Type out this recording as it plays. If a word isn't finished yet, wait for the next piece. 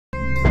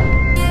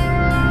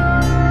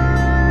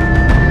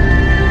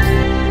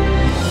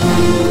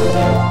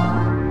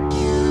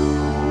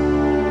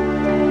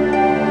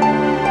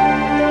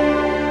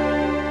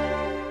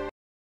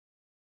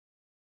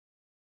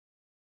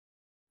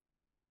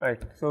Right.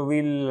 So,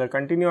 we will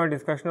continue our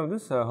discussion of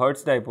this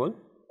Hertz dipole.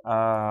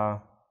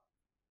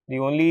 The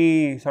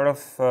only sort of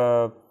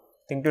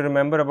thing to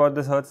remember about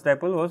this Hertz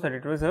dipole was that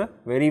it was a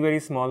very, very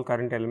small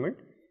current element,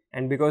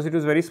 and because it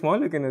was very small,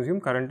 we can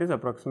assume current is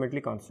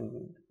approximately constant.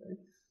 Right?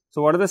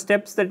 So, what are the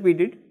steps that we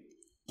did?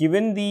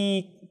 Given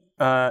the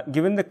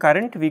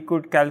current, we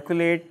could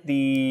calculate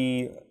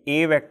the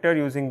A vector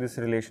using this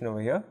relation over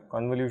here,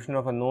 convolution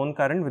of a known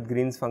current with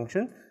Green's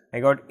function.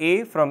 I got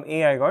A, from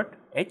A I got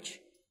H,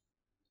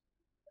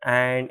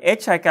 and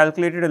H I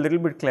calculated a little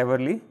bit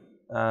cleverly,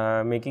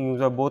 making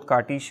use of both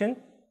Cartesian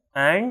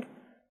and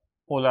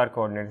polar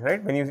coordinates,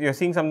 right. When you are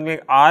seeing something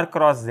like R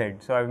cross Z,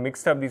 so I have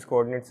mixed up these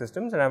coordinate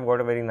systems and I have got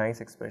a very nice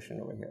expression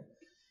over here.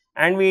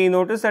 And we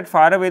notice that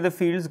far away the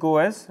fields go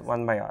as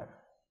 1 by R.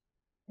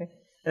 Okay.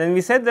 And then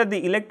we said that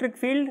the electric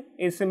field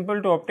is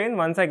simple to obtain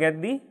once I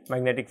get the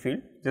magnetic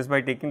field just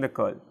by taking the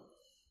curl.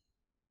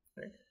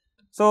 Right.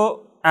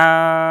 So,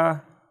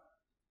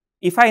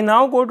 if I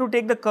now go to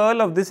take the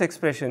curl of this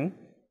expression,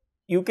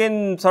 you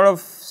can sort of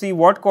see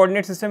what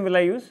coordinate system will I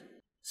use?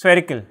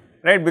 Spherical,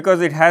 right,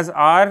 because it has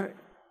r,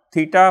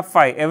 theta,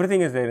 phi, everything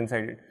is there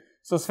inside it.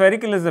 So,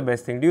 spherical is the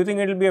best thing. Do you think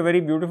it will be a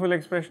very beautiful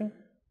expression?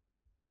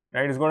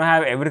 Right, it is going to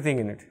have everything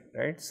in it,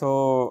 right.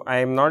 So, I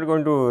am not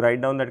going to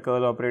write down that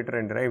curl operator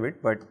and derive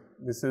it, but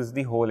this is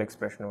the whole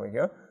expression over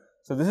here.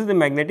 So, this is the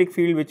magnetic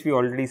field which we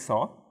already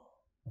saw,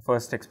 the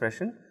first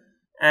expression.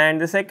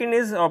 And the second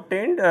is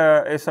obtained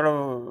is sort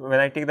of when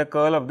I take the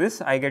curl of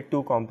this, I get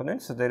two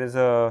components. So, there is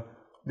a,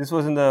 this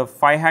was in the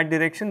phi hat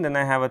direction, then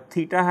I have a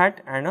theta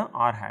hat and a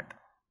r hat.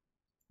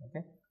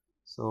 Okay.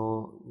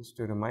 So, just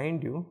to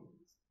remind you,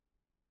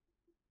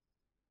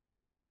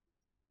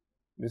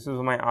 this is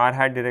my r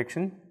hat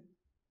direction,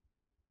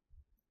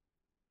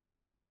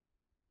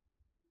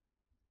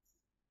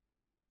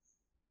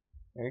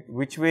 right,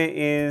 which way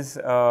is,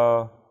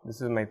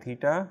 this is my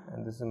theta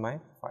and this is my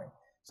phi.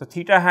 So,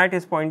 theta hat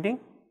is pointing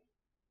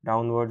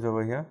downwards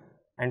over here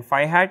and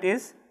phi hat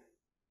is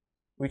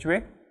which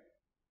way?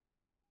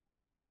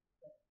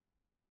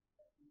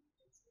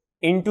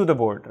 Into the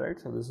board, right.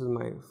 So, this is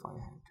my phi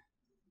hat.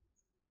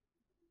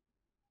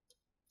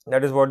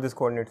 That is what this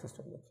coordinate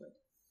system looks like.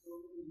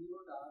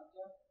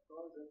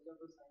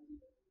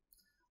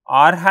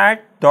 R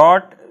hat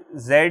dot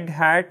Z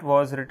hat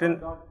was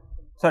written,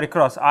 sorry,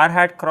 cross, R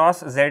hat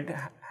cross Z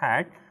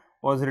hat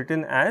was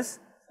written as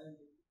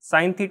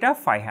sin theta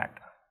phi hat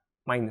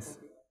minus,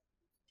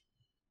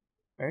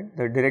 right.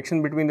 The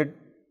direction between the,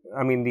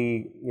 I mean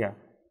the,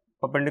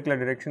 perpendicular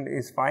direction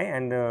is phi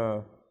and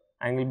the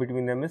angle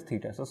between them is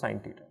theta, so sin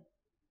theta,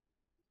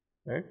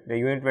 right. The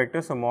unit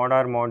vector, so mod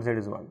r mod z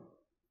is 1,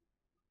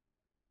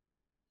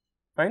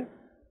 fine.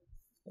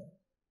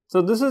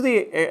 So, this is the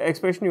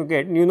expression you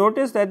get. You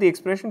notice that the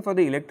expression for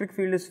the electric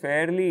field is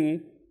fairly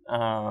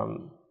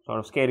sort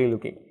of scary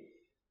looking,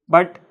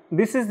 but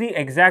this is the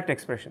exact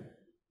expression.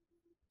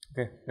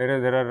 Okay.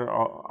 There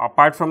are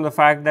apart from the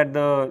fact that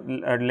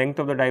the length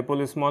of the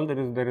dipole is small, there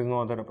is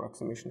no other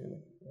approximation in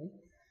it. Right?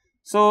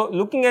 So,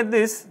 looking at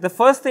this, the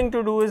first thing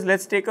to do is let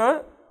us take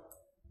a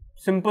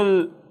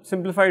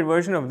simplified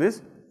version of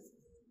this.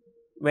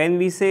 When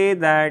we say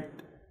that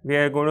we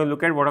are going to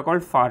look at what are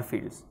called far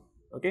fields.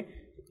 Okay.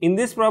 In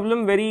this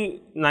problem,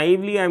 very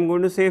naively I am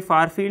going to say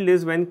far field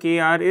is when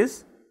kr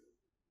is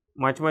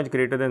much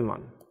greater than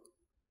 1.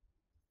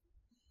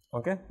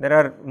 Okay. There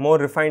are more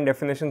refined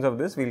definitions of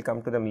this, we will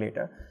come to them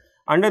later.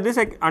 Under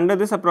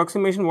this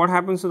approximation, what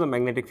happens to the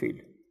magnetic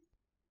field?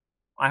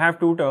 I have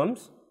two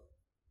terms,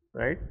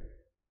 right,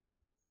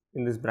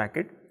 in this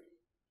bracket.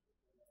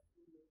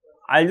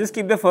 I will just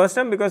keep the first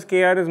term because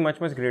kr is much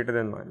greater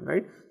than 1,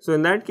 right. So,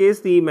 in that case,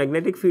 the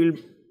magnetic field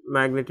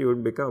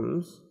magnitude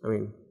becomes, I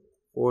mean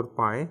 4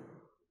 pi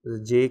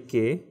is j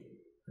k,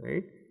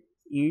 right,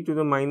 e to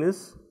the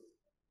minus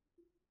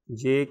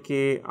j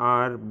k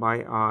r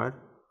by r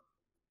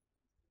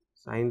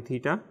sin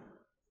theta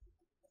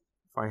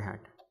phi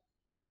hat.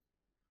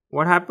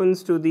 What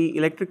happens to the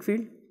electric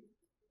field?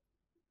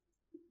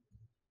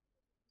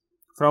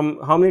 From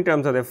how many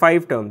terms are there?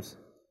 5 terms,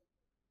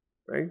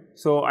 right.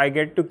 So, I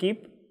get to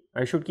keep,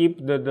 I should keep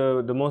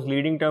the most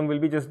leading term will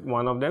be just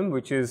one of them,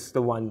 which is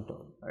the 1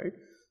 term, right.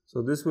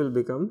 So, this will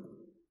become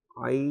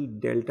I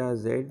delta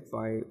z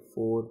by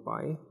 4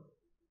 pi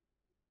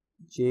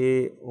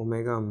j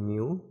omega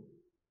mu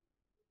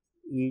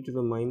e to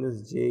the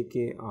minus j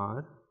k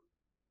r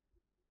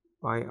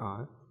by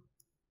r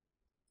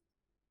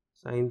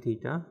sin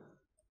theta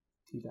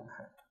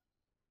hat.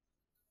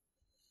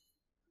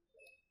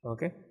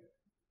 Okay.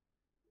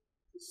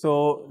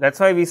 So, that is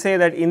why we say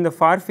that in the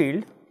far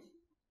field,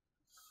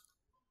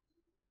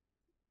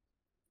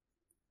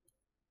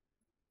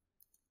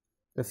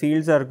 the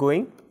fields are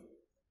going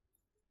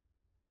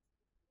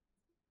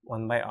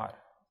 1 by r,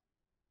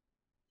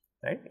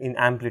 right, in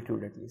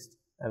amplitude at least,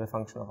 as a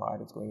function of r,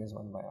 it is going as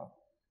 1 by r.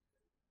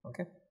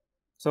 Okay.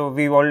 So,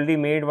 we have already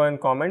made one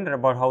comment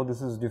about how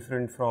this is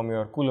different from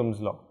your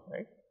Coulomb's law,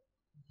 right.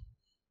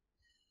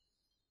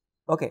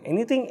 Okay.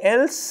 Anything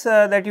else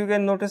that you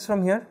can notice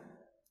from here?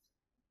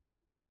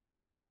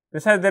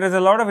 there is a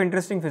lot of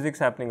interesting physics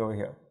happening over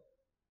here.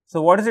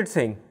 So, what is it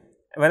saying?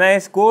 When I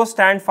go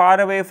stand far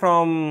away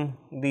from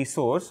the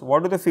source,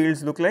 what do the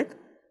fields look like?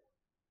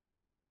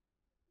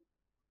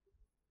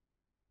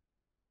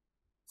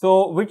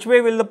 So, which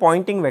way will the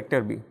pointing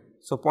vector be?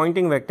 So,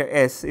 pointing vector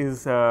S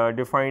is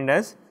defined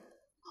as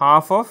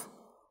half of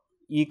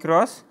E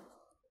cross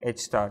H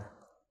star,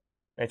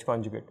 H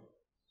conjugate,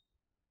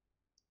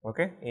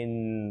 okay,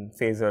 in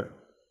phasor.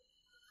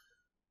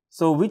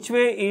 So, which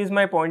way is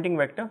my pointing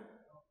vector?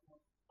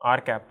 R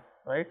cap,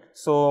 right.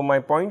 So, my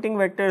pointing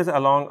vector is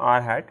along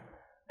r hat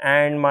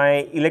and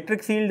my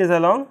electric field is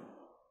along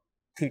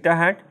theta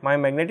hat, my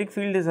magnetic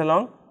field is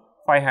along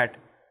phi hat.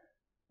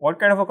 What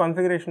kind of a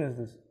configuration is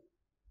this?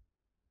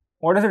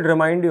 What does it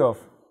remind you of?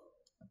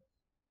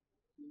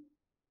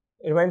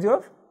 It reminds you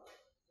of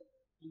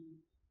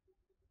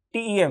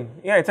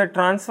TEM. Yeah, it is a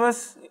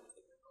transverse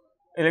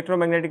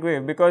electromagnetic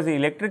wave because the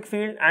electric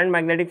field and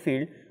magnetic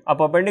field are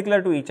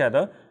perpendicular to each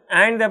other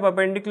and they are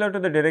perpendicular to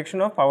the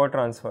direction of power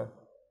transfer.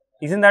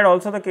 Isn't that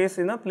also the case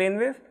in a plane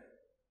wave?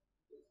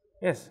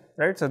 Yes,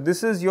 right. So,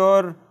 this is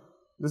your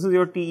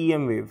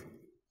TEM wave.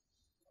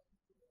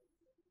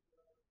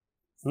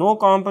 No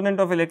component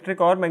of electric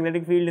or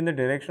magnetic field in the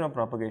direction of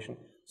propagation.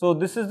 So,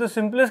 this is the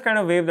simplest kind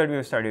of wave that we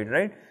have studied,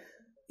 right.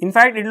 In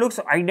fact, it looks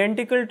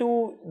identical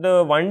to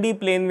the 1D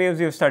plane waves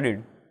we have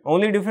studied.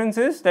 Only difference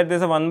is that there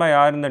is a 1 by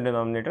r in the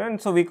denominator,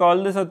 and so we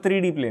call this a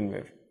 3D plane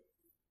wave.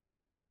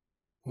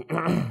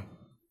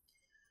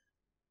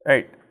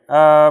 Right.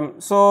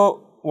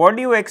 So, what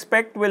do you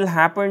expect will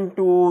happen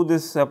to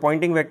this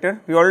pointing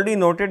vector? We already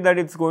noted that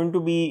it is going to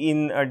be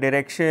in a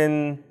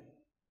direction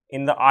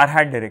in the r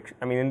hat direction,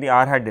 in the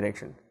r hat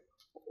direction.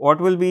 What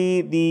will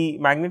be the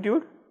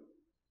magnitude?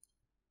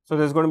 So,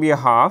 there is going to be a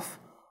half,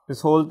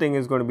 this whole thing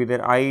is going to be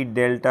there I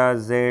delta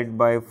z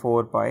by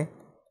 4 pi,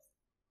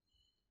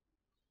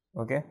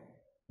 okay.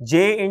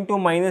 J into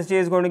minus j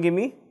is going to give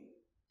me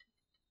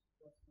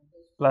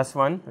plus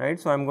 1, right.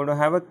 So, I am going to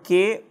have a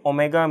k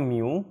omega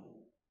mu,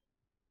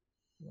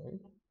 right.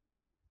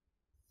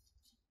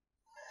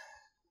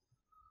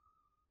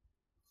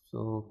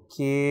 So,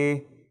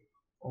 k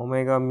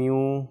omega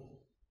mu,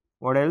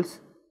 what else?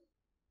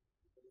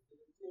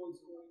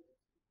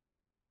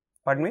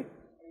 Pardon me?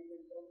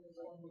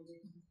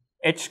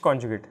 H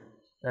conjugate,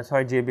 that is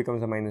why j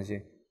becomes a minus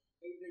j,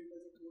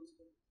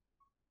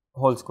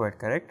 whole squared,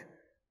 correct.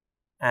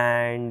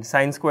 And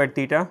sine squared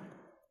theta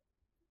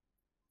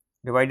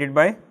divided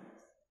by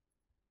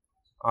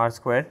r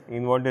square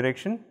in what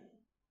direction?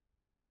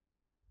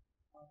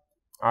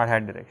 R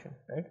hat direction,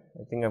 right.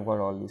 I think I have got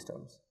all these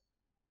terms.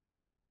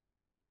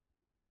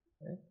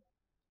 Right.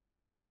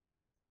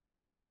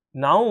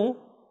 Now,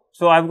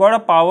 so I have got a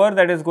power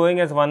that is going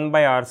as 1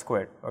 by r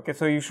squared, okay.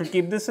 So, you should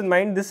keep this in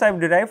mind. This I have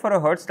derived for a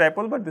Hertz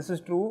dipole, but this is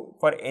true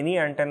for any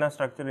antenna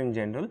structure in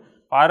general.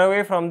 Far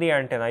away from the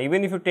antenna,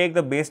 even if you take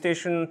the base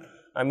station,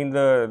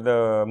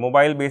 the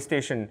mobile base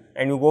station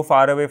and you go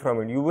far away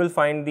from it, you will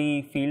find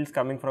the fields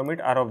coming from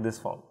it are of this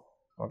form,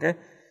 okay.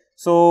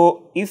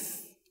 So,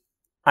 if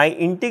I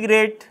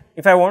integrate,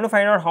 if I want to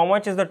find out how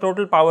much is the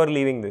total power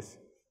leaving this,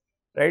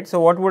 right. So,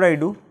 what would I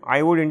do?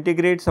 I would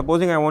integrate,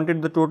 supposing I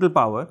wanted the total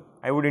power,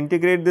 I would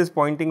integrate this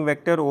pointing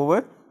vector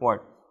over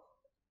what?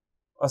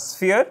 A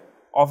sphere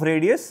of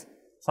radius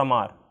some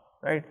r,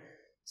 right.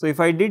 So,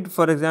 if I did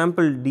for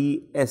example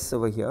ds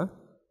over here,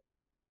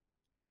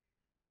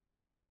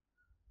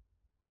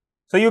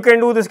 so you can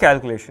do this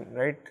calculation,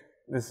 right.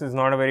 This is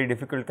not a very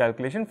difficult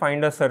calculation.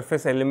 Find a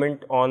surface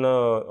element on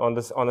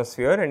a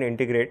sphere and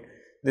integrate.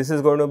 This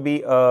is going to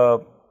be a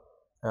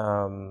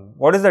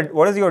what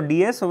is your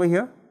ds over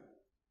here?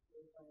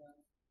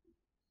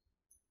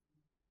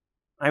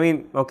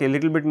 Okay,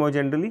 little bit more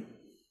generally,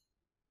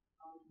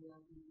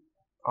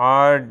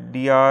 r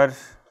dr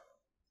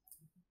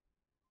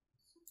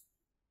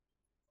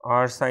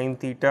r sin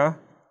theta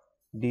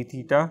d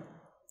theta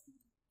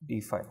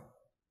d phi,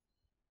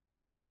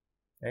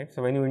 right.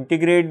 So, when you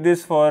integrate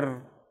this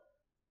for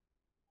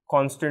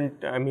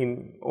constant,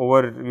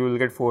 over, you will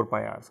get 4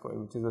 pi r square,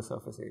 which is the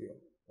surface area,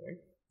 right.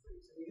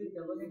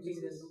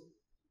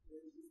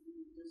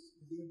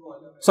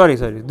 Sorry,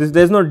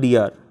 there is no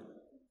dr.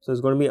 So, it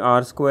is going to be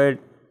r squared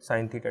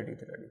sin theta d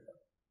theta d phi.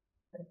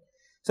 Right.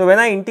 So, when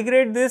I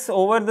integrate this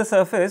over the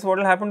surface, what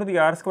will happen to the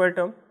r square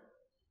term?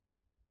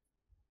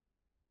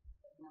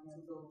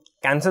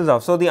 Cancels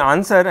off. So, the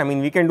answer,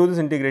 we can do this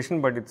integration,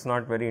 but it is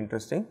not very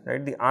interesting,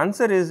 right. The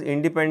answer is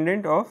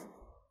independent of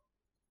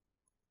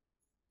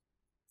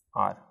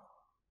r.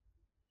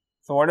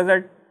 So, what does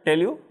that tell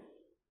you?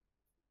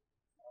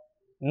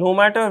 No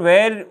matter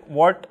where,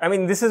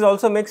 this is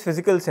also makes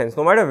physical sense.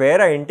 No matter where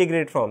I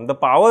integrate from, the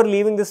power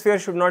leaving the sphere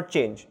should not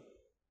change,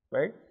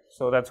 right.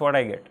 So, that is what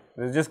I get.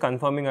 This is just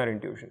confirming our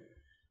intuition,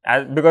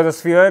 because a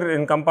sphere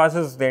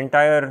encompasses the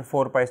entire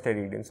 4 pi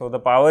steradian. So, the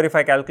power, if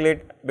I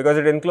calculate, because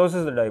it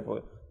encloses the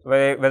dipole,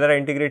 whether I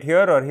integrate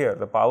here or here,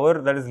 the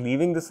power that is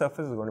leaving the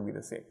surface is going to be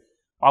the same.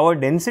 Power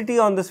density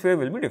on the sphere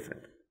will be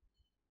different.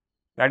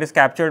 That is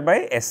captured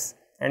by S,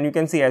 and you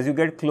can see as you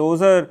get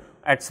closer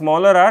at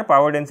smaller r,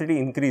 power density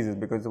increases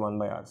because it's 1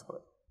 by r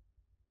square,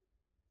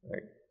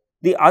 right.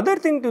 The other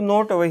thing to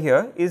note over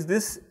here is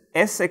this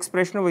S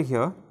expression over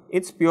here,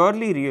 it is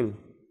purely real.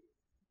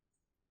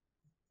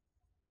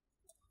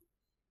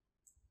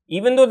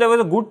 Even though there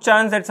was a good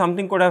chance that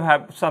something could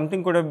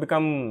have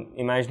become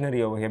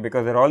imaginary over here,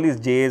 because there are all these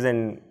j's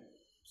and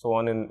so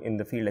on in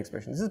the field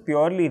expression. This is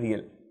purely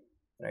real,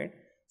 right.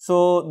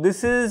 So,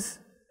 this is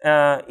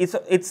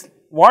it's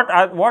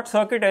what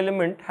circuit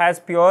element has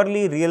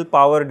purely real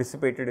power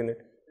dissipated in it?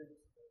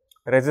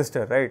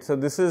 Resistor, right. So,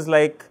 this is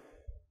like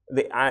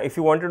the if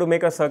you wanted to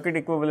make a circuit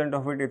equivalent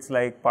of it, it's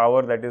like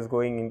power that is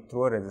going in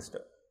through a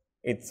resistor.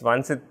 It's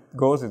once it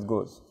goes, there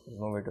is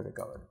no way to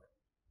recover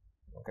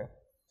it, okay.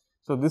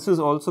 So, this is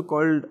also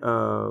called,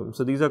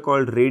 so these are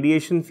called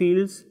radiation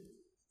fields,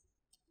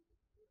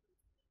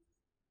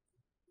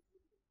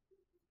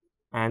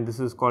 and this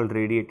is called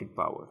radiated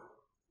power.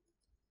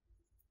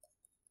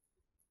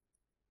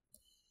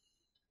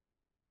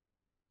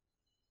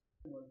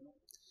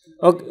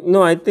 Okay,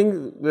 no, I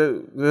think there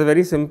is a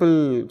very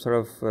simple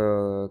sort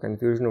of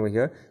confusion over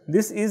here.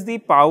 This is the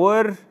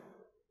power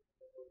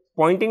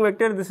pointing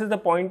vector, this is the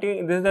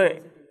pointing, this is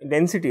the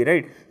density,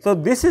 right. So,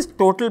 this is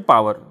total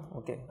power,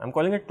 okay, I am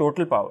calling it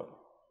total power,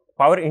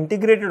 power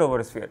integrated over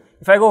a sphere.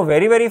 If I go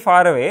very, very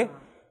far away,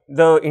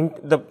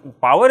 the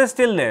power is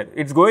still there,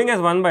 it is going as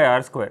 1 by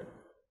r square,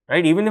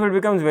 right. Even if it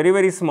becomes very,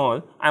 very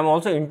small, I am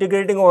also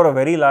integrating over a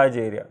very large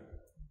area,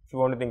 if you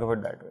want to think of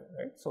it that way,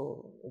 right.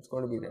 So, it is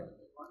going to be there.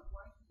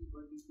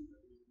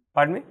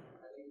 Pardon me?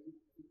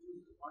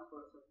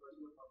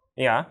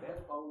 Yeah.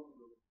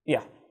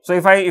 Yeah. So,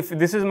 if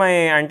this is my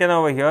antenna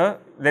over here,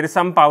 there is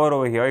some power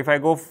over here. If I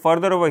go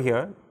further over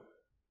here,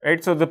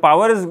 right. So, the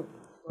power is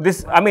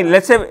this, I mean,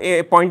 let us say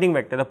a pointing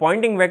vector. The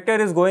pointing vector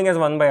is going as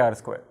 1 by r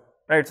square,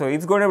 right. So, it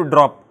is going to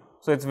drop.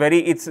 So,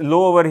 it's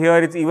low over here,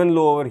 it is even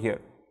low over here.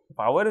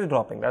 Power is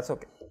dropping, that is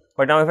okay.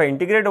 But now, if I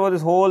integrate over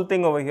this whole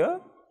thing over here,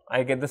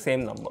 I get the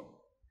same number.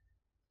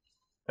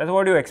 That is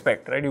what you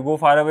expect, right. You go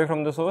far away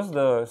from the source,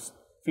 the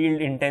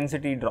field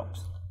intensity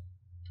drops.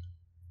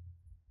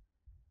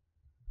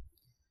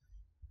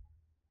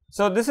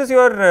 So, this is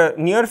your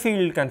near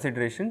field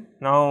consideration.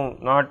 Now,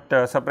 not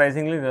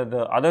surprisingly,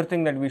 the other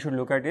thing that we should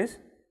look at is,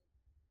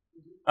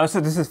 so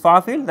this is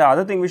far field, the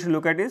other thing we should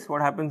look at is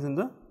what happens in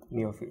the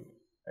near field,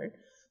 right.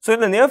 So, in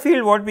the near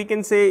field, what we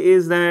can say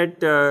is that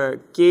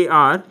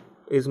Kr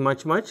is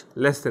much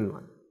less than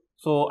 1.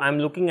 So, I am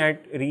looking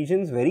at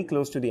regions very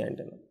close to the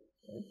antenna,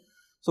 right.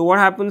 So, what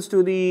happens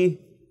to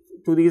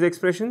these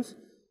expressions?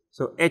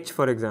 So, H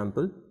for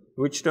example,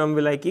 which term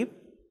will I keep?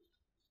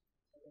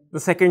 The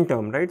second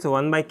term, right. So,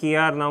 1 by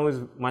Kr now is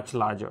much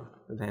larger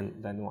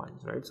than 1,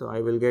 right. So,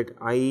 I will get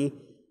I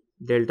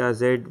delta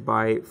Z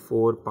by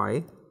 4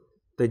 pi,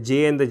 the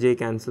J and the J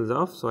cancels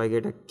off. So, I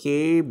get a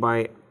K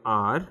by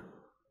R,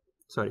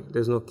 sorry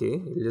there is no K,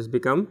 it will just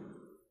become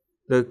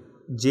the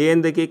J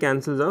and the K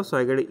cancels off. So,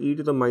 I get a e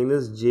to the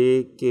minus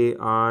j k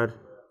r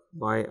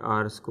by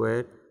r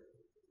square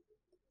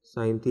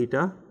sin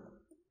theta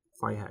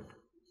phi hat.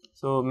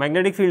 So,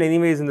 magnetic field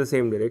anyway is in the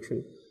same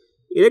direction.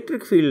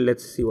 Electric field, let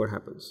us see what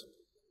happens.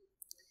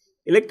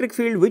 Electric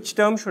field, which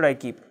term should I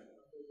keep?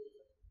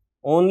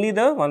 Only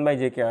the 1 by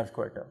j k r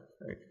square term,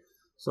 right.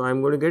 So, I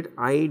am going to get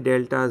I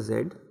delta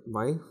Z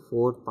by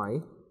 4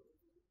 pi,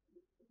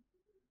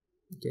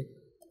 okay,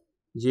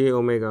 j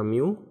omega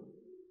mu,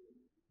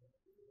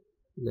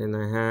 then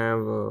I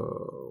have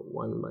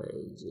 1 by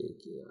j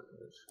k r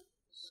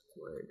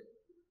squared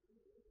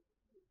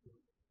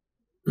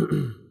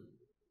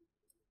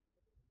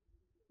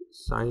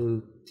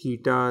sin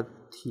theta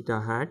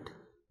theta hat,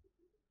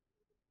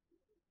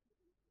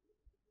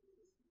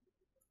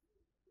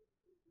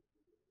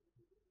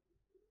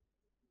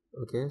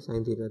 okay,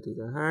 sin theta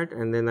theta hat,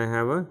 and then I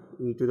have a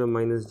e to the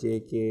minus j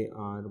k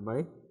r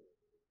by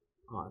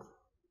r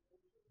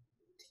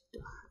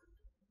theta,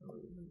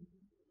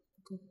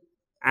 okay.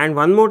 And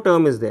one more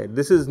term is there,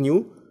 this is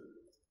new.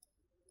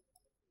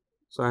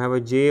 So, I have a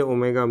j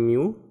omega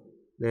mu,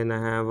 then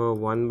I have a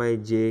 1 by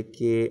j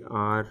k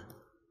r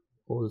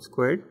whole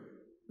squared,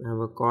 I have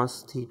a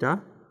cos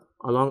theta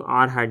along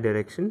r hat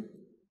direction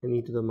and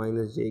e to the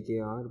minus j k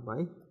r by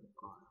r,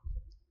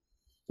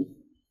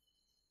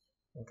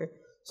 okay.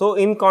 So,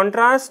 in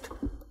contrast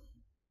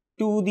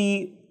to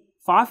the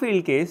far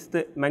field case,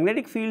 the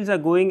magnetic fields are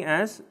going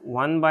as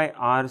 1 by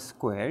r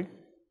squared,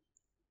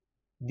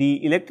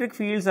 the electric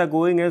fields are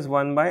going as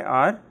 1 by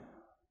r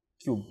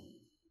cube,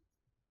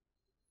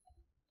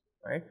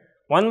 right.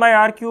 1 by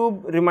r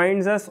cube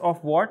reminds us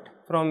of what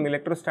from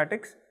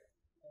electrostatics?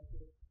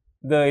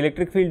 The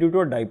electric field due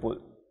to a dipole,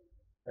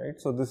 right.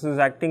 So, this is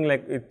acting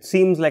like, it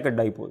seems like a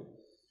dipole,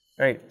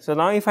 right. So,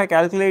 now if I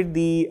calculate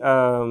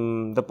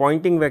the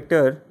pointing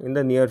vector in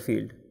the near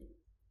field,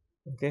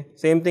 okay,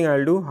 same thing I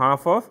will do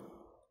half of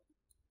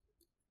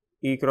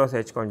E cross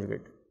H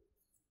conjugate,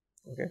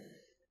 okay.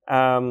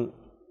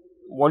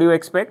 What do you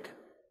expect?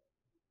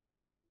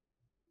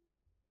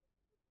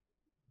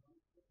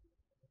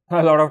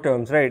 A lot of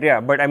terms, right, yeah,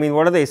 but I mean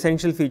what are the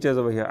essential features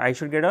over here? I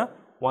should get a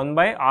 1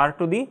 by r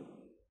to the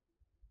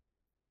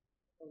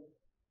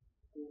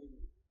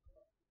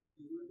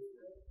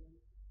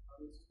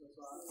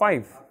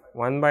 5,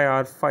 1 by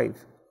r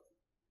 5.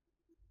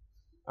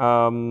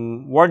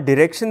 What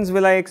directions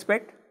will I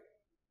expect?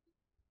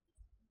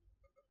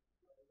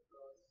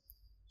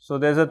 So,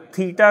 there is a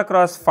theta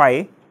cross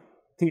phi.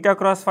 Theta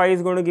cross phi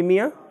is going to give me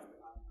a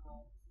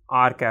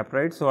r cap,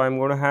 right. So, I am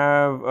going to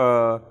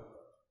have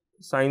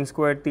sine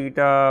squared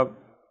theta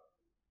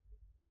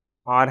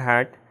r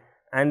hat,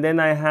 and then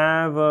I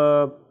have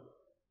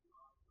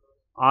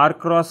r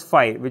cross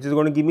phi, which is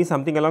going to give me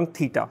something along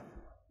theta,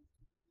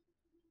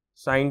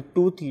 sine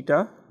 2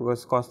 theta,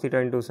 because cos theta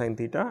into sine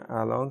theta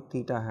along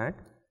theta hat,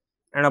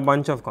 and a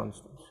bunch of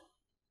constants.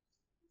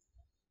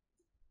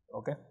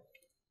 Okay.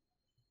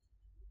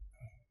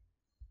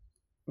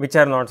 Which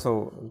are not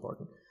so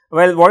important.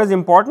 Well, what is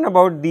important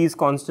about these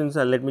constants,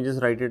 let me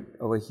just write it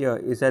over here,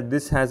 is that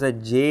this has a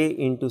j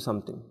into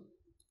something.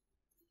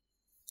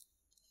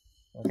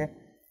 Okay.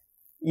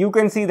 You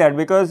can see that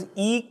because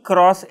E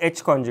cross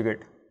H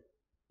conjugate,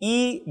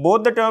 E,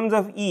 both the terms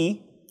of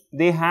E,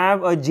 they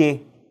have a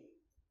j,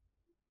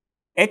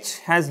 H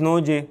has no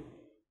j,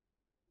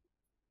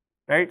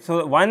 right.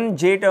 So, one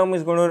j term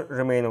is going to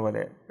remain over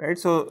there, right.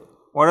 So,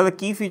 what are the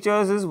key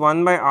features is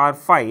 1 by r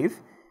 5,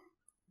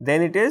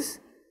 then it is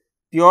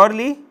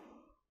purely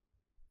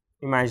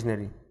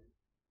imaginary,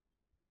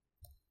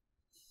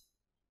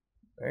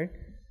 right.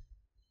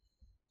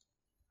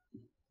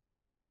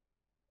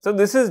 So,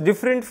 this is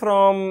different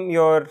from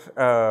your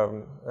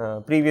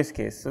previous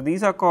case. So,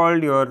 these are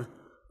called your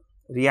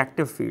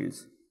reactive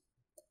fields.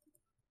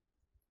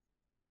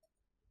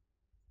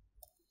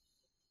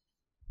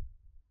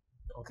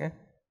 Okay.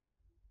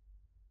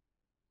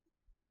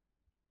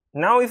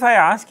 Now, if I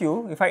ask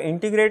you, if I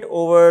integrate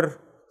over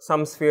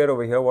some sphere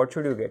over here, what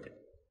should you get?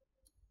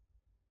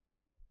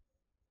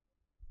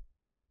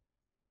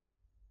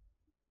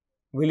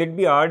 Will it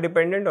be r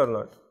dependent or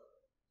not?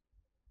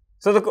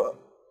 So,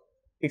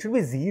 it should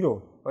be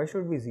 0. Why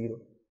should it be 0?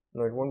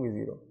 No, it won't be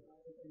 0.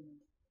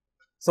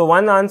 So,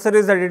 one answer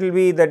is that it will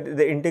be that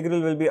the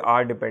integral will be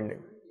r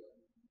dependent.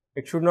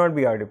 It should not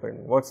be r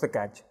dependent. What is the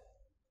catch?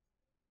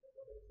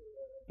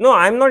 No,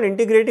 I am not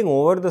integrating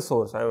over the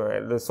source.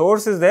 The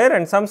source is there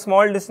and some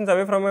small distance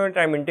away from it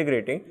I am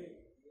integrating.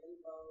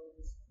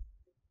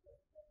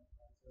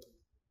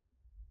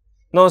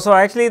 No, so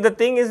actually the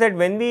thing is that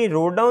when we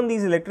wrote down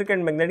these electric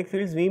and magnetic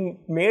fields, we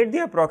made the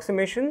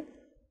approximation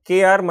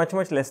kr much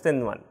less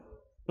than 1.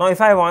 Now, if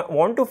I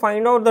want to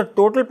find out the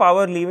total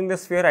power leaving the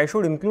sphere, I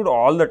should include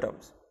all the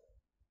terms,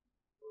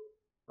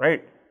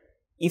 right.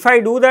 If I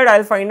do that, I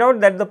will find out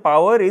that the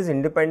power is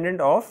independent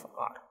of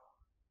r,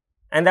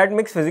 and that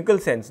makes physical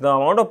sense. The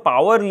amount of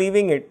power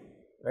leaving it,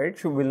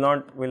 right, will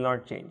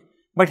not change.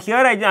 But here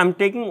I am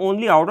taking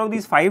only out of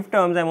these 5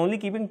 terms, I am only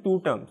keeping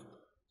 2 terms.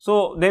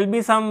 So, there will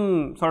be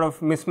some sort of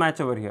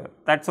mismatch over here,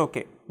 that is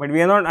okay, but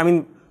we are not, I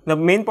mean the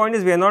main point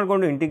is we are not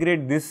going to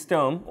integrate this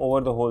term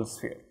over the whole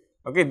sphere.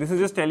 Okay, this is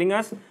just telling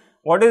us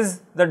what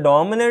is the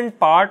dominant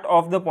part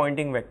of the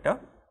Poynting vector,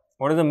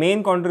 what is the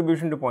main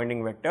contribution to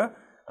Poynting vector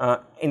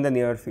in the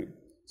near field.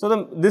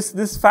 So,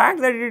 this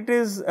fact that it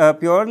is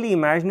purely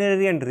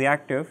imaginary and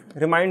reactive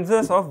reminds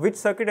us of which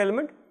circuit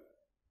element?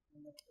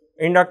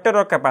 Inductor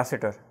or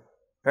capacitor,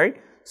 right.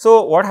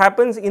 So, what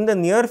happens in the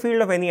near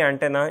field of any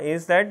antenna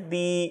is that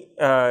the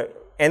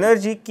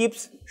energy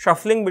keeps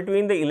shuffling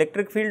between the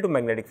electric field to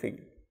magnetic field.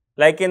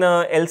 Like in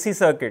a LC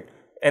circuit,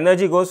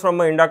 energy goes from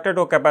an inductor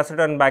to a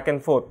capacitor and back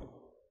and forth.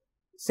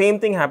 Same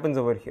thing happens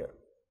over here.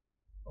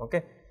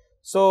 Okay.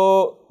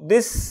 So,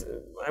 this,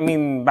 I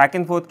mean back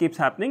and forth keeps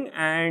happening,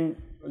 and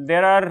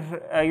there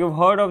are you have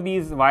heard of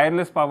these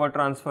wireless power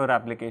transfer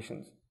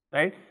applications,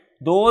 right.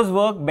 Those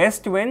work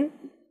best when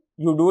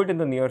you do it in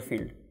the near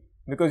field,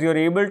 because you are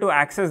able to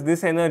access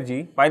this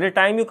energy. By the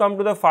time you come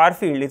to the far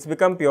field, it has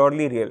become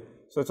purely real.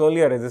 So, it is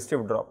only a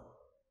resistive drop.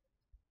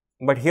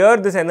 But here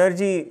this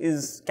energy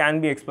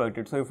can be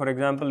exploited. So, for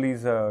example,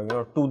 these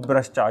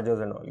toothbrush chargers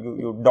and all,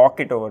 you dock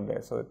it over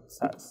there. So,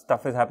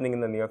 stuff is happening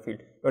in the near field.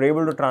 You are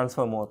able to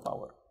transfer more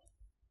power.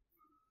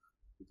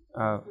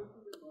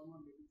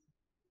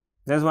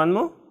 There is one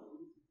more.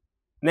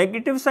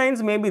 Negative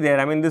signs may be there.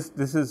 I mean,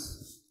 this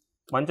is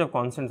bunch of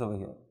constants over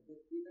here.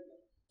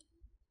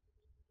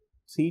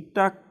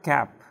 Theta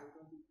cap.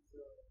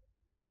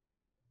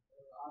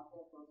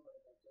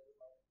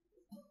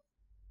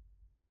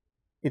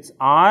 It is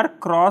r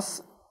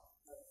cross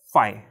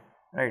phi,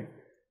 right.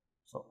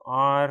 So,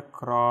 r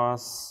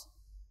cross,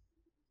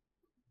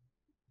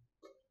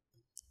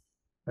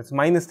 that is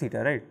minus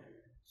theta, right.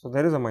 So,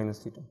 there is a minus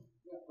theta.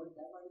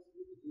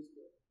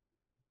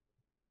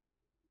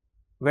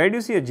 Where do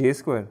you see a j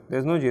square? There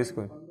is no j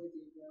square.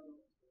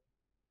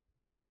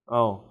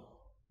 Oh.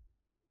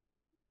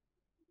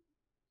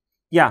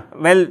 Yeah,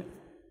 well,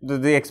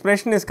 the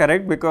expression is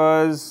correct,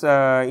 because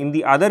in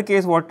the other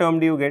case, what term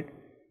do you get?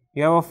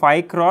 You have a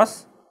phi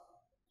cross.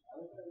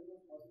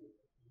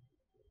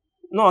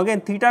 No,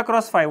 again theta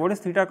cross phi. What is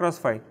theta cross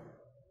phi?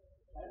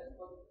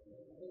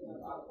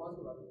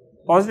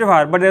 Positive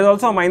r, but there is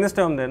also a minus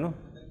term there, no?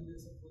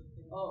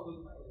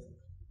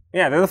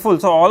 Yeah, there is a full.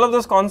 So, all of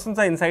those constants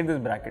are inside this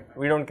bracket.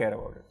 We do not care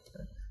about it.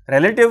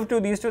 Relative to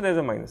these two, there is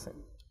a minus sign.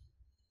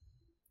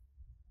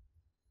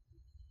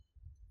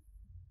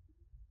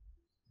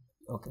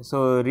 Okay,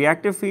 so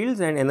reactive fields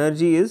and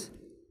energy is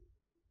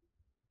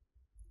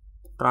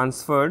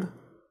transferred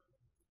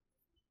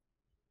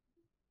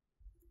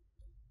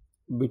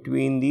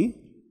between the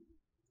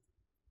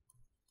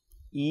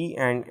E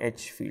and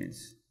H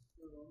fields.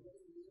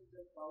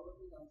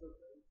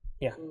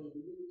 Yeah.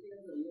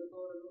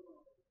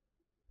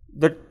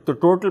 The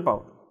total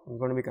power is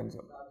going to be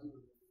conserved.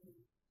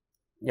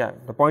 Yeah,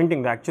 the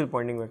actual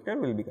pointing vector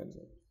will be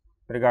conserved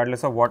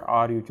regardless of what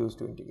R you choose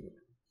to integrate.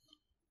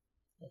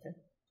 Okay.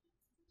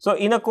 So,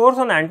 in a course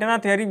on antenna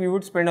theory, we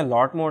would spend a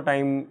lot more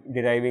time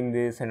deriving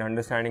this and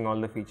understanding all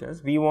the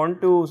features. We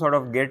want to sort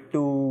of get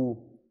to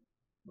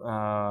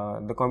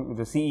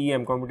the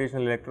CEM,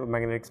 Computational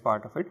Electromagnetics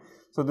part of it.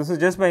 So, this is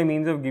just by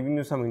means of giving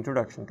you some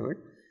introduction to it.